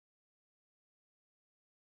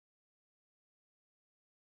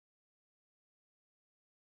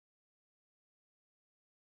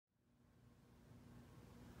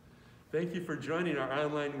Thank you for joining our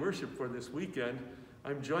online worship for this weekend.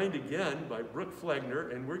 I'm joined again by Brooke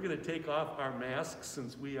Flegner, and we're going to take off our masks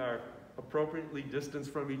since we are appropriately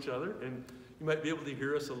distanced from each other, and you might be able to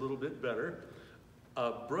hear us a little bit better.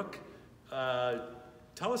 Brooke,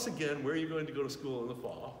 tell us again where you're going to go to school in the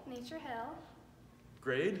fall. Nature Hill.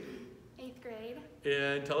 Grade? 8th grade.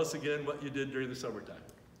 And tell us again what you did during the summertime.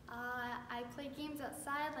 I played games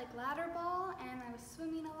outside like ladder ball, and I was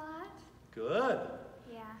swimming a lot. Good.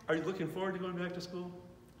 Yeah. Are you looking forward to going back to school?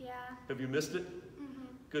 Yeah. Have you missed it? Mm-hmm.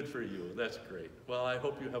 Good for you. That's great. Well, I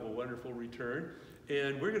hope you have a wonderful return.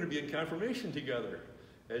 And we're going to be in confirmation together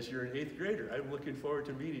as you're an 8th grader. I'm looking forward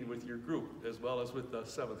to meeting with your group as well as with the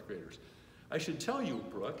 7th graders. I should tell you,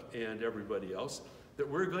 Brooke, and everybody else, that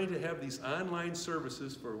we're going to have these online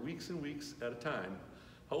services for weeks and weeks at a time.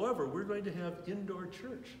 However, we're going to have indoor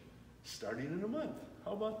church starting in a month.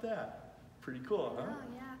 How about that? Pretty cool, huh?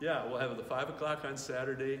 Oh, yeah. Yeah, we'll have the 5 o'clock on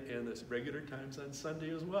Saturday and the regular times on Sunday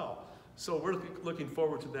as well. So we're looking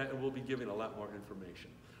forward to that, and we'll be giving a lot more information.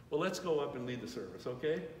 Well, let's go up and lead the service,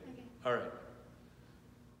 okay? Okay. All right.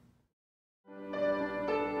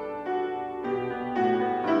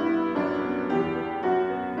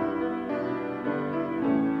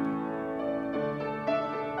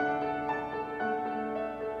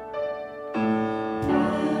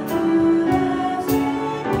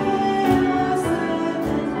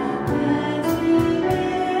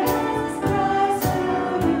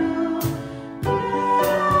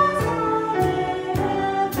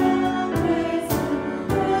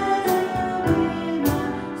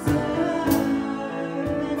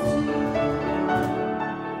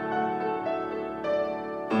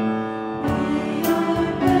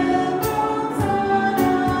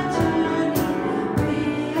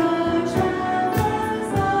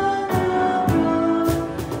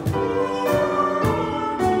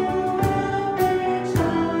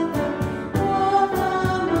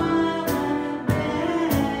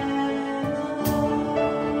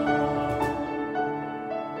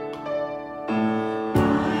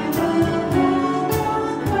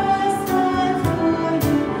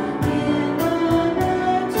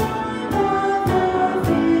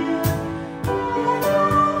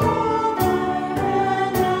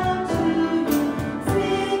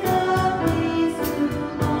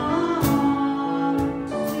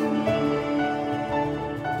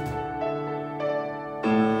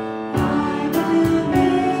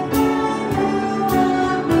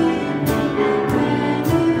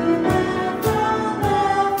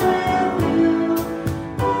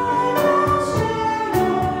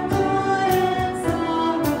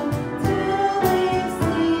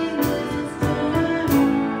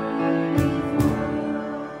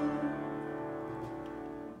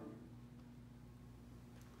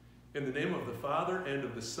 In the name of the Father, and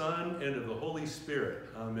of the Son, and of the Holy Spirit.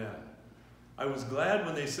 Amen. I was glad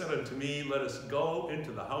when they said unto me, let us go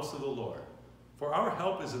into the house of the Lord. For our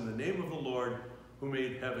help is in the name of the Lord, who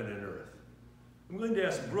made heaven and earth. I'm going to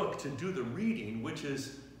ask Brooke to do the reading, which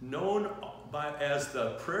is known as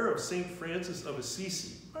the Prayer of St. Francis of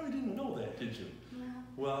Assisi. You probably didn't know that, did you? No.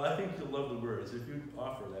 Well, I think you'll love the words. If you'd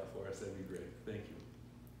offer that for us, that'd be great. Thank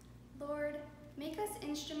you. Lord, make us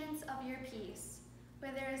instruments of your peace.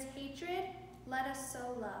 Where there is hatred, let us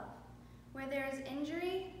sow love. Where there is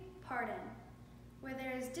injury, pardon. Where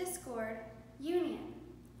there is discord, union.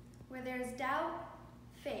 Where there is doubt,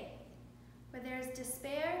 faith. Where there is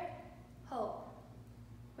despair, hope.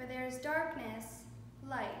 Where there is darkness,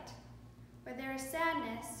 light. Where there is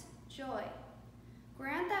sadness, joy.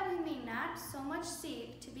 Grant that we may not so much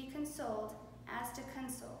seek to be consoled as to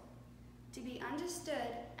console, to be understood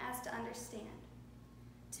as to understand,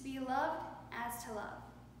 to be loved as to love.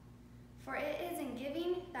 For it is in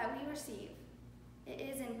giving that we receive. It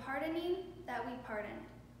is in pardoning that we pardon.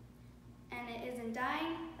 And it is in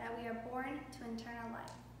dying that we are born to eternal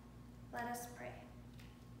life. Let us pray.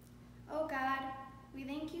 O God, we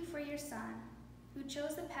thank you for your Son, who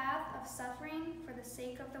chose the path of suffering for the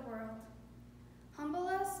sake of the world. Humble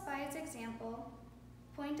us by his example,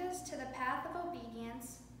 point us to the path of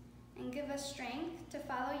obedience, and give us strength to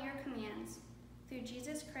follow your commands. Through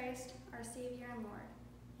Jesus Christ, our Savior and Lord.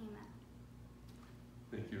 Amen.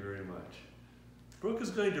 Thank you very much. Brooke is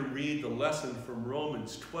going to read the lesson from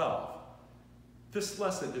Romans 12. This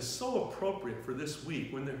lesson is so appropriate for this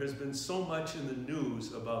week when there has been so much in the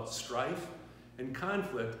news about strife and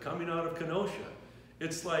conflict coming out of Kenosha.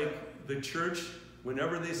 It's like the church,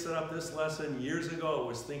 whenever they set up this lesson years ago,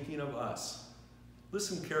 was thinking of us.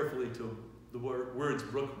 Listen carefully to the words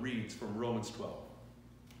Brooke reads from Romans 12.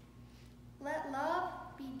 Let love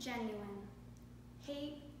be genuine.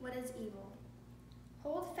 Hate what is evil.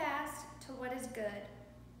 Hold fast to what is good.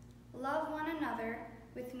 Love one another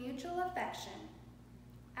with mutual affection.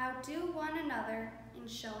 Outdo one another in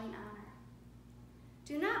showing honor.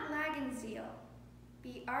 Do not lag in zeal.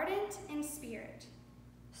 Be ardent in spirit.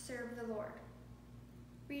 Serve the Lord.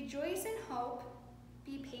 Rejoice in hope.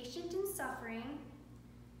 Be patient in suffering.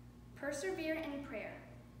 Persevere in prayer.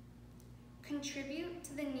 Contribute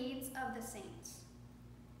to the needs of the saints.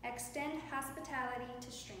 Extend hospitality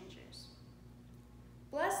to strangers.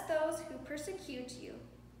 Bless those who persecute you.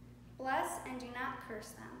 Bless and do not curse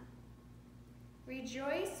them.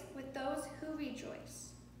 Rejoice with those who rejoice.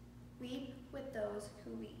 Weep with those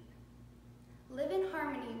who weep. Live in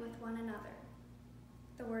harmony with one another.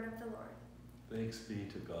 The word of the Lord. Thanks be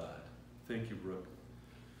to God. Thank you, Brooke.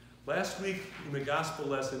 Last week in the gospel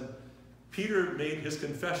lesson, Peter made his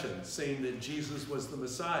confession saying that Jesus was the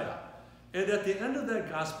Messiah. And at the end of that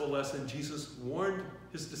gospel lesson, Jesus warned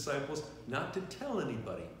his disciples not to tell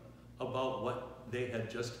anybody about what they had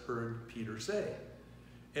just heard Peter say.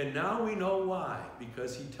 And now we know why,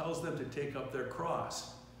 because he tells them to take up their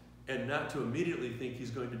cross and not to immediately think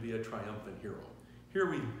he's going to be a triumphant hero. Here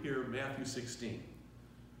we hear Matthew 16.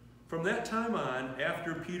 From that time on,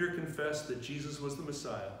 after Peter confessed that Jesus was the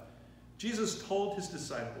Messiah, Jesus told his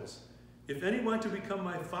disciples, "If any want to become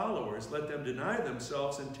my followers, let them deny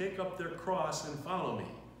themselves and take up their cross and follow me.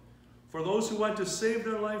 For those who want to save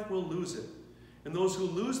their life will lose it, and those who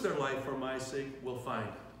lose their life for my sake will find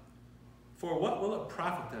it. For what will it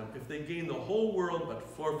profit them if they gain the whole world but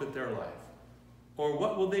forfeit their life? Or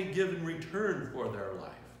what will they give in return for their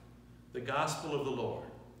life?" The gospel of the Lord.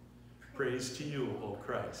 Praise to you, O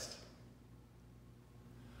Christ.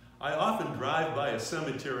 I often drive by a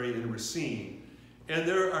cemetery in Racine, and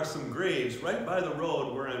there are some graves right by the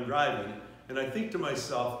road where I'm driving, and I think to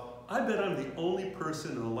myself, I bet I'm the only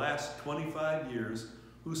person in the last 25 years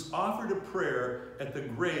who's offered a prayer at the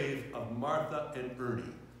grave of Martha and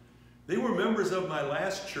Ernie. They were members of my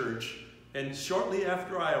last church, and shortly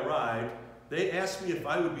after I arrived, they asked me if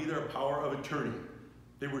I would be their power of attorney.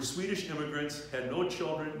 They were Swedish immigrants, had no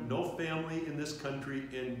children, no family in this country,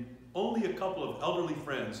 and only a couple of elderly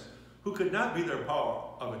friends who could not be their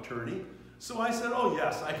power of attorney. So I said, oh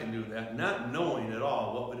yes, I can do that, not knowing at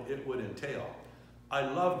all what it would entail. I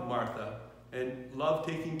loved Martha and loved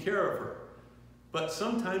taking care of her, but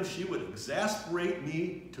sometimes she would exasperate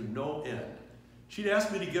me to no end. She'd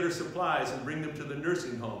ask me to get her supplies and bring them to the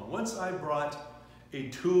nursing home. Once I brought a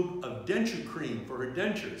tube of denture cream for her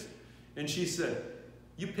dentures, and she said,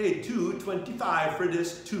 "You paid $2.25 for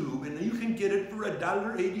this tube, and you can get it for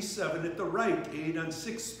 $1.87 at the Rite Aid on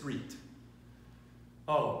 6th Street.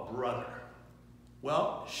 Oh, brother.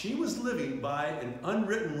 Well, she was living by an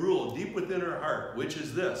unwritten rule deep within her heart, which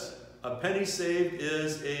is this: a penny saved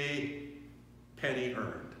is a penny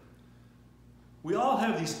earned. We all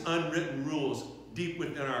have these unwritten rules deep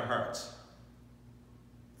within our hearts.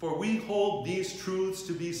 For we hold these truths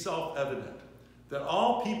to be self-evident, that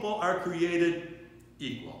all people are created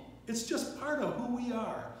equal. It's just part of who we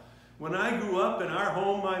are. When I grew up in our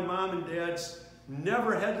home, my mom and dads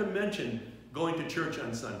never had to mention going to church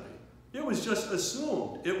on Sunday. It was just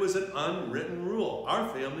assumed. It was an unwritten rule. Our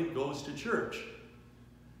family goes to church.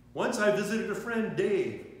 Once I visited a friend,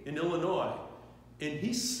 Dave, in Illinois, and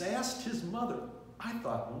he sassed his mother. I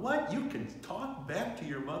thought, what? You can talk back to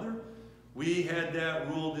your mother? We had that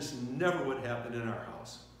rule. This never would happen in our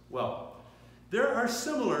house. Well, there are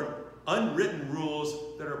similar unwritten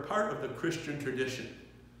rules that are part of the Christian tradition.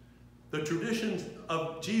 The tradition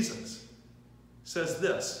of Jesus says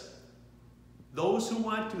this: those who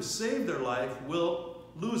want to save their life will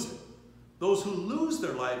lose it. Those who lose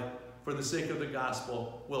their life for the sake of the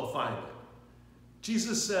gospel will find it.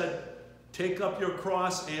 Jesus said, "Take up your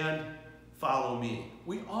cross and follow me."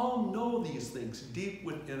 We all know these things deep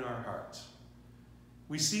within our hearts.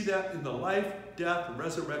 We see that in the life, death,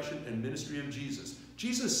 resurrection, and ministry of Jesus.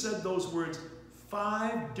 Jesus said those words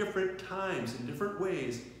 5 different times in different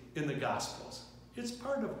ways in the Gospels. It's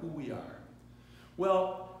part of who we are.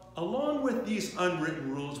 Well, along with these unwritten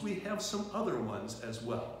rules, we have some other ones as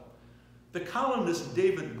well. The columnist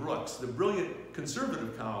David Brooks, the brilliant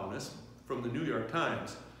conservative columnist from the New York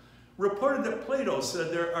Times, reported that Plato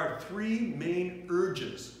said there are 3 main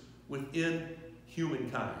urges within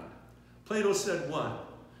humankind. Plato said 1,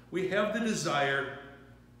 we have the desire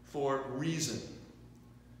for reason.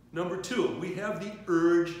 Number 2, we have the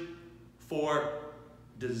urge for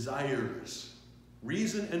desires.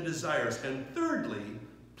 Reason and desires. And thirdly,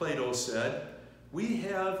 Plato said, we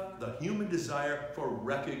have the human desire for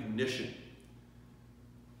recognition.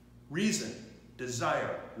 Reason,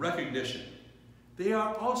 desire, recognition. They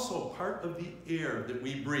are also part of the air that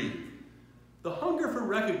we breathe. The hunger for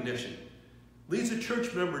recognition. leads a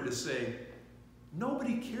church member to say,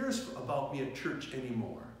 nobody cares about me at church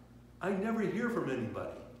anymore. I never hear from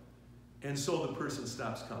anybody. And so the person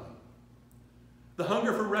stops coming. The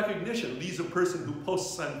hunger for recognition leads a person who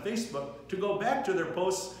posts on Facebook to go back to their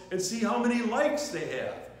posts and see how many likes they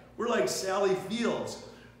have. We're like Sally Fields,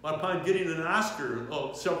 upon getting an Oscar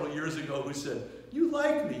several years ago, who said, "You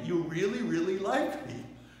like me, you really, really like me."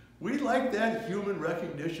 We like that human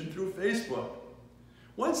recognition through Facebook.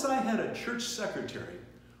 Once I had a church secretary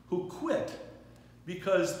who quit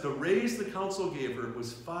because the raise the council gave her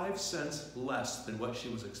was 5 cents less than what she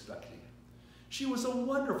was expecting. She was a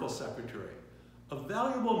wonderful secretary, a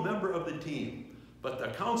valuable member of the team, but the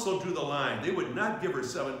council drew the line. They would not give her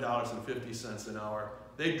 $7.50 an hour.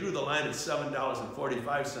 They drew the line at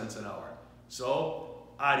 $7.45 an hour. So,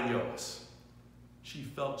 adios. She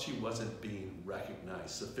felt she wasn't being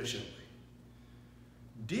recognized sufficiently.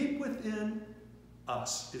 Deep within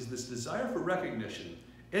us is this desire for recognition,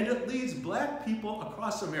 and it leads black people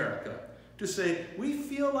across America to say, we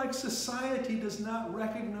feel like society does not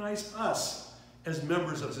recognize us as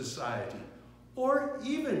members of society, or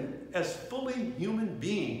even as fully human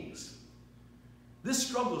beings. This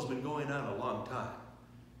struggle has been going on a long time.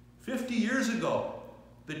 50 years ago,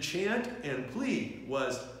 the chant and plea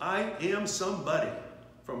was, "I am somebody,"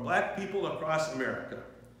 from black people across America.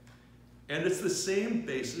 And it's the same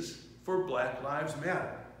basis for Black Lives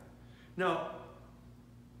Matter. Now,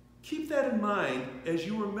 keep that in mind as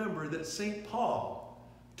you remember that St. Paul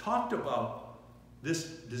talked about this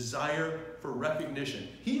desire for recognition.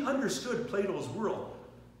 He understood Plato's world.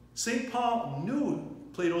 St. Paul knew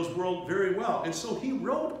Plato's world very well, and so he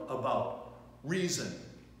wrote about reason,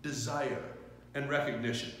 desire, and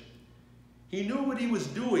recognition. He knew what he was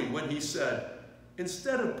doing when he said,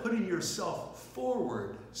 instead of putting yourself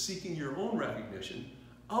forward, seeking your own recognition,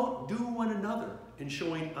 outdo one another in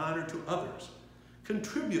showing honor to others.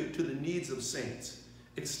 Contribute to the needs of saints.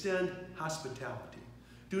 Extend hospitality.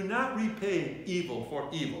 Do not repay evil for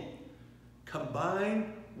evil.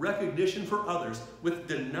 Combine recognition for others with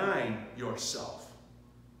denying yourself.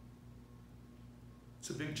 It's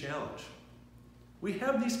a big challenge. We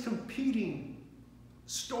have these competing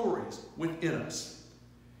stories within us.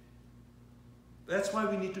 That's why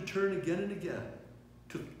we need to turn again and again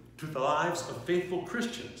to the lives of faithful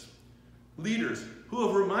Christians, leaders who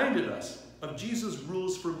have reminded us of Jesus'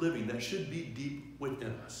 rules for living that should be deep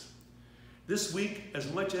within us. This week,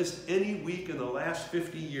 as much as any week in the last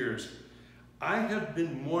 50 years, I have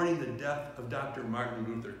been mourning the death of Dr. Martin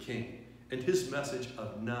Luther King and his message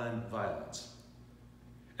of nonviolence.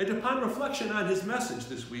 And upon reflection on his message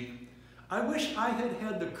this week, I wish I had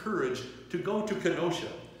had the courage to go to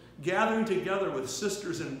Kenosha, gathering together with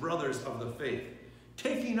sisters and brothers of the faith,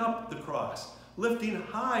 taking up the cross, lifting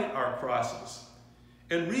high our crosses,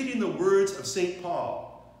 and reading the words of St.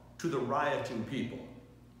 Paul to the rioting people.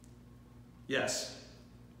 Yes,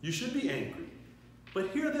 you should be angry, but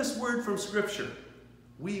hear this word from Scripture.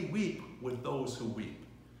 We weep with those who weep.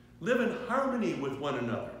 Live in harmony with one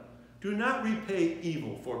another. Do not repay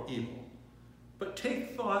evil for evil, but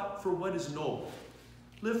take thought for what is noble.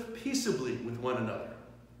 Live peaceably with one another.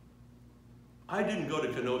 I didn't go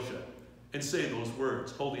to Kenosha and say those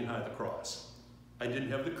words, holding high the cross. I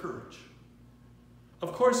didn't have the courage.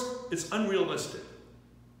 Of course, it's unrealistic.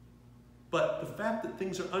 But the fact that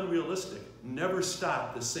things are unrealistic never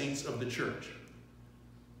stopped the saints of the church.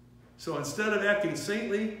 So instead of acting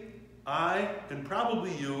saintly, I, and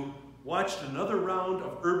probably you, watched another round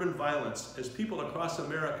of urban violence as people across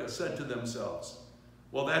America said to themselves,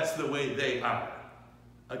 well, that's the way they are.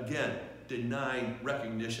 Again, denying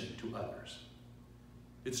recognition to others.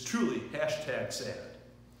 It's truly #sad.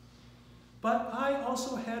 But I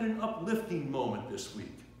also had an uplifting moment this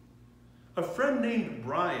week. A friend named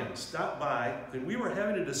Brian stopped by and we were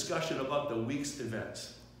having a discussion about the week's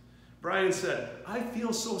events. Brian said, I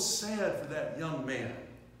feel so sad for that young man.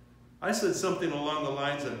 I said something along the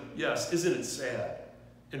lines of, yes, isn't it sad?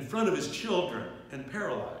 In front of his children and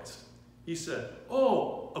paralyzed. He said,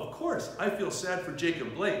 oh, of course, I feel sad for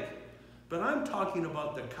Jacob Blake, but I'm talking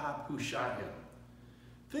about the cop who shot him.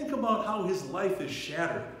 Think about how his life is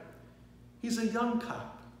shattered. He's a young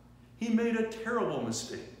cop. He made a terrible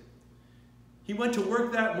mistake. He went to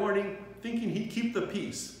work that morning thinking he'd keep the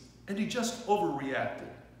peace, and he just overreacted.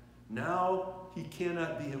 Now he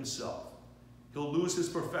cannot be himself. He'll lose his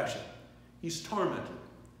profession. He's tormented.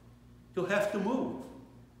 He'll have to move.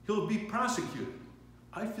 He'll be prosecuted.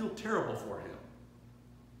 I feel terrible for him.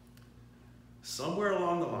 Somewhere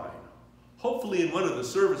along the line, hopefully in one of the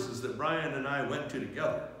services that Brian and I went to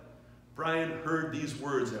together, Brian heard these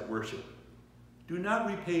words at worship. Do not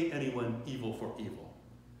repay anyone evil for evil,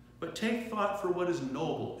 but take thought for what is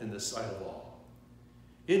noble in the sight of all.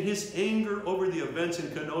 In his anger over the events in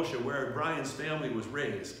Kenosha where Brian's family was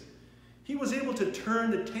raised, he was able to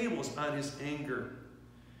turn the tables on his anger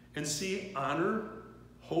and see honor,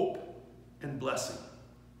 hope, and blessing.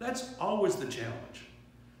 That's always the challenge.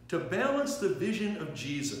 To balance the vision of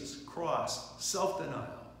Jesus, cross,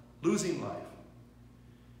 self-denial, losing life,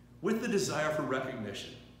 with the desire for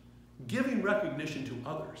recognition, giving recognition to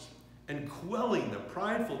others, and quelling the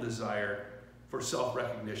prideful desire for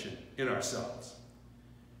self-recognition in ourselves.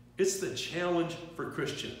 It's the challenge for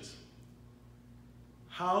Christians.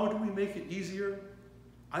 How do we make it easier?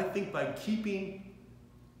 I think by keeping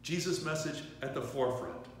Jesus' message at the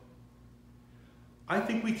forefront. I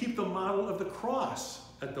think we keep the model of the cross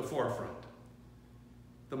at the forefront.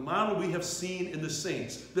 The model we have seen in the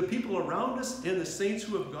saints, the people around us and the saints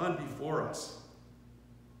who have gone before us.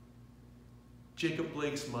 Jacob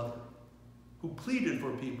Blake's mother, who pleaded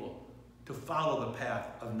for people to follow the path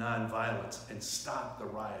of nonviolence and stop the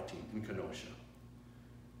rioting in Kenosha.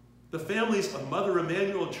 The families of Mother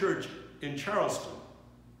Emanuel Church in Charleston,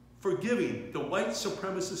 forgiving the white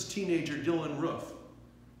supremacist teenager Dylan Roof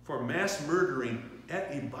for mass murdering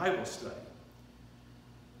at a Bible study.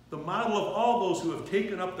 The model of all those who have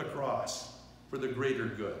taken up the cross for the greater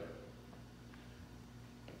good.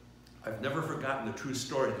 I've never forgotten the true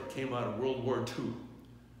story that came out of World War II,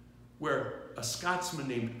 where a Scotsman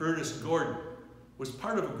named Ernest Gordon was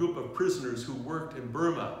part of a group of prisoners who worked in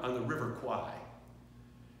Burma on the River Kwai.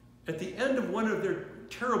 At the end of one of their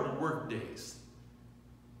terrible work days,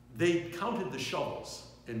 they counted the shovels,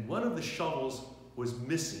 and one of the shovels was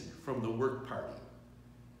missing from the work party.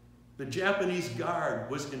 The Japanese guard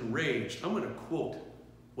was enraged. I'm going to quote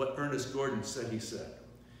what Ernest Gordon said he said.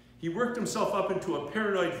 He worked himself up into a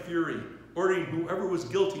paranoid fury, ordering whoever was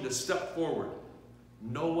guilty to step forward.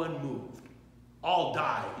 No one moved. All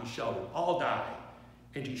die, he shouted, all die.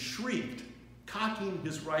 And he shrieked, cocking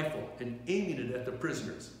his rifle and aiming it at the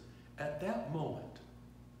prisoners. At that moment,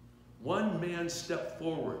 one man stepped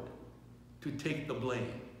forward to take the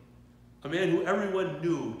blame. A man who everyone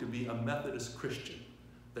knew to be a Methodist Christian.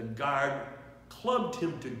 The guard clubbed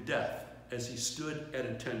him to death as he stood at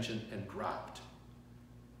attention and dropped.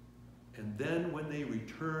 And then when they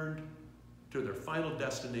returned to their final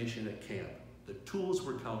destination at camp, the tools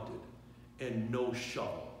were counted and no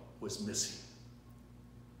shovel was missing.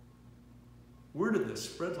 Word of this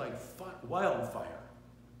spread like wildfire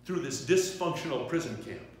through this dysfunctional prison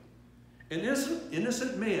camp. An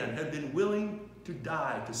innocent man had been willing to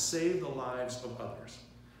die to save the lives of others.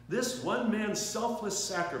 This one man's selfless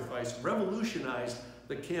sacrifice revolutionized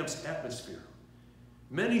the camp's atmosphere.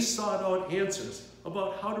 Many sought out answers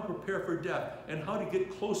about how to prepare for death and how to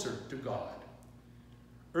get closer to God.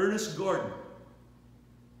 Ernest Gordon,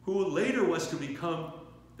 who later was to become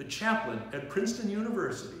the chaplain at Princeton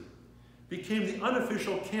University, became the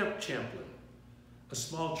unofficial camp chaplain. A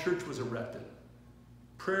small church was erected.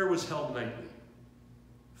 Prayer was held nightly.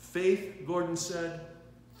 Faith, Gordon said,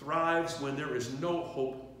 thrives when there is no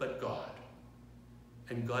hope but God.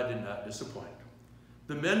 And God did not disappoint.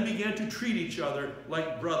 The men began to treat each other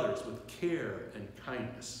like brothers with care and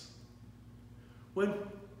kindness. When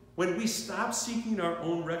we stop seeking our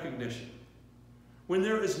own recognition, when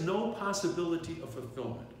there is no possibility of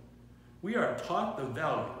fulfillment, we are taught the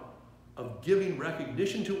value of giving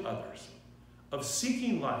recognition to others, of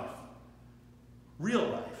seeking life, real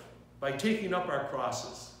life, by taking up our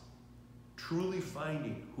crosses, truly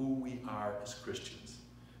finding who we are as Christians.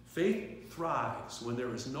 Faith thrives when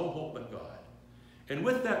there is no hope but God. And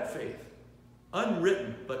with that faith,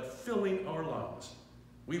 unwritten but filling our lungs,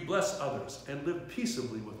 we bless others and live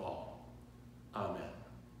peaceably with all. Amen.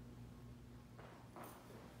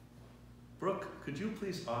 Brooke, could you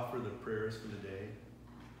please offer the prayers for the day?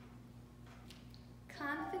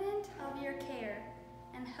 Confident of your care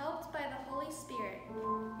and helped by the Holy Spirit,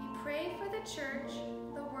 we pray for the church,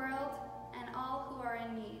 the world, and all who are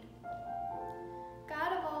in need.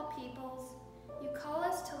 God of all peoples, you call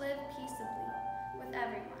us to live peaceably with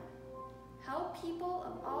everyone. Help people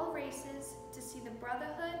of all races to see the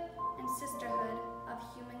brotherhood and sisterhood of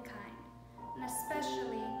humankind, and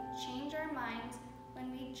especially change our minds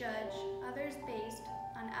when we judge others based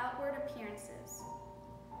on outward appearances.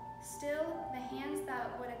 Still, the hands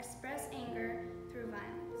that would express anger through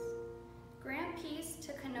violence. Grant peace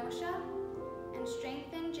to Kenosha and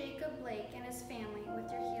strengthen Jacob Blake and his family with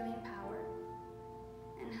your healing power.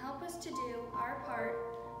 And help us to do our part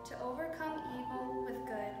to overcome evil with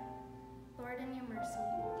good. Lord, in your mercy.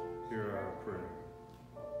 Hear our prayer.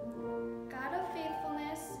 God of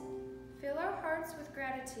faithfulness, fill our hearts with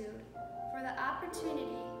gratitude for the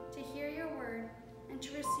opportunity to hear your word and and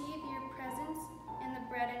to receive your presence in the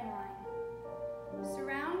bread and wine.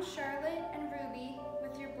 Surround Charlotte and Ruby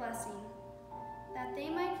with your blessing, that they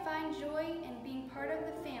might find joy in being part of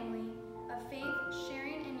the family of faith,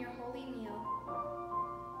 sharing in your holy meal.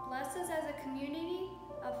 Bless us as a community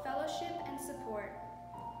of fellowship and support.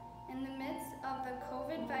 In the midst of the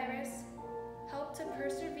COVID virus, help to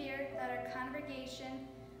persevere that our congregation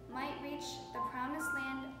might reach the promised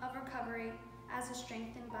land of recovery as a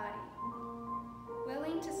strengthened body,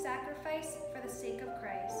 willing to sacrifice for the sake of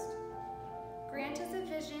Christ. Grant us a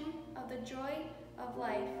vision of the joy of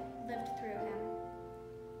life lived through him.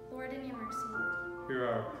 Lord, in your mercy, hear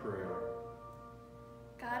our prayer.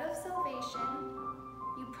 God of salvation,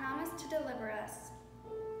 you promise to deliver us.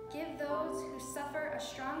 Give those who suffer a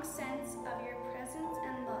strong sense of your presence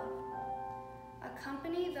and love.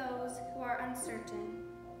 Accompany those who are uncertain.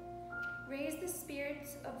 Raise the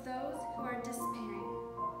spirits of those who are despairing,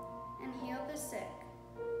 and heal the sick.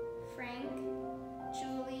 Frank,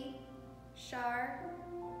 Julie, Shar,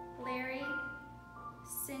 Larry,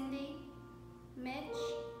 Cindy, Mitch,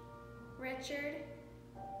 Richard,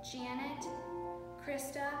 Janet,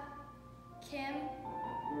 Krista, Kim,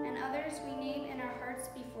 and others we name in our hearts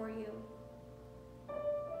before you.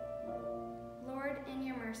 Lord, in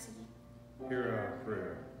your mercy, hear our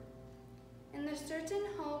prayer. in the certain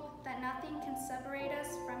hope that nothing can separate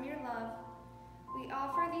us from your love, we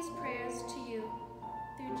offer these prayers to you,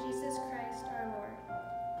 through Jesus Christ our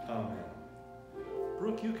Lord. Amen.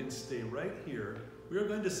 Brooke, you can stay right here. We are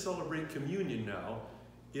going to celebrate communion now.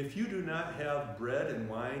 If you do not have bread and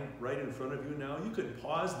wine right in front of you now, you could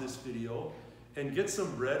pause this video and get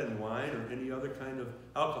some bread and wine or any other kind of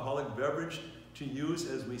alcoholic beverage to use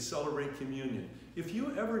as we celebrate communion. If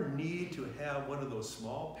you ever need to have one of those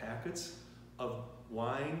small packets of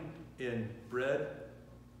wine and bread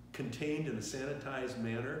contained in a sanitized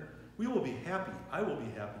manner, we will be happy, I will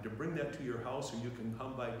be happy to bring that to your house, or you can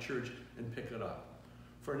come by church and pick it up.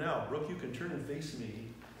 For now, Brooke, you can turn and face me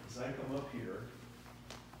as I come up here.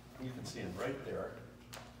 You can stand right there.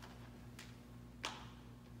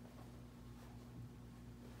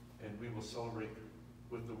 And we will celebrate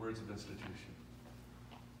with the words of institution.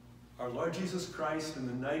 Our Lord Jesus Christ, in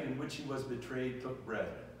the night in which he was betrayed, took bread.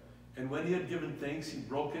 And when he had given thanks, he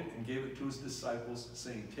broke it and gave it to his disciples,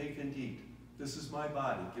 saying, "Take and eat. This is my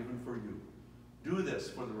body given for you. Do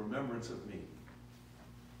this for the remembrance of me."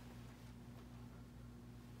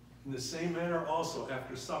 In the same manner also,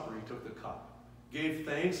 after supper, he took the cup, gave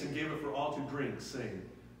thanks, and gave it for all to drink, saying,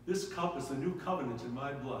 "This cup is the new covenant in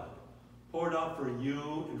my blood, poured out for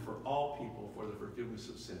you and for all people for the forgiveness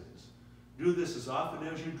of sins. Do this as often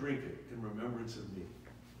as you drink it in remembrance of me."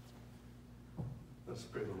 Let's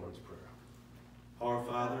pray the Lord's Prayer. Our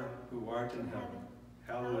Father, who art in heaven,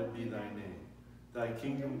 hallowed be thy name. Thy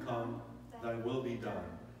kingdom come, thy will be done,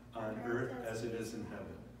 on earth as it is in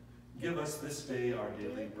heaven. Give us this day our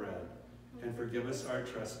daily bread, and forgive us our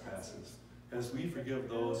trespasses, as we forgive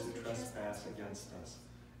those who trespass against us.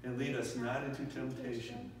 And lead us not into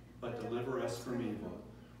temptation, but deliver us from evil.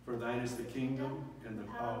 For thine is the kingdom, and the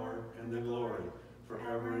power, and the glory,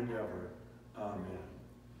 forever and ever. Amen.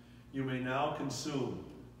 You may now consume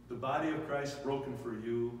the body of Christ broken for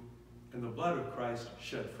you, and the blood of Christ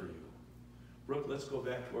shed for you. Brooke, let's go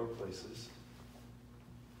back to our places.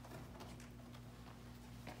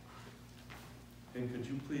 And could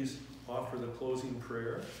you please offer the closing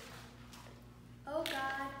prayer? O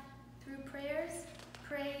God, through prayers,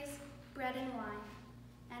 praise, bread and wine,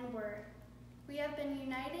 and word, we have been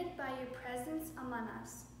united by your presence among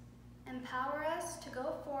us. Empower us to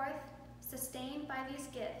go forth, sustained by these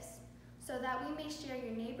gifts, so that we may share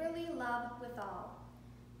your neighborly love with all.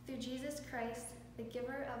 Through Jesus Christ, the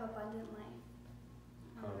giver of abundant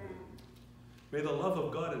life. Amen. May the love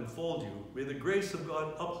of God enfold you. May the grace of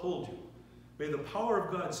God uphold you. May the power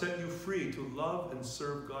of God set you free to love and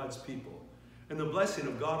serve God's people. And the blessing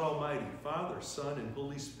of God Almighty, Father, Son, and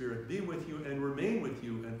Holy Spirit be with you and remain with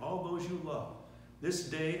you and all those you love, this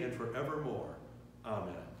day and forevermore.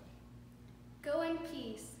 Amen. Go in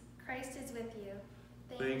peace. Christ is with you.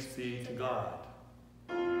 Thanks be to God.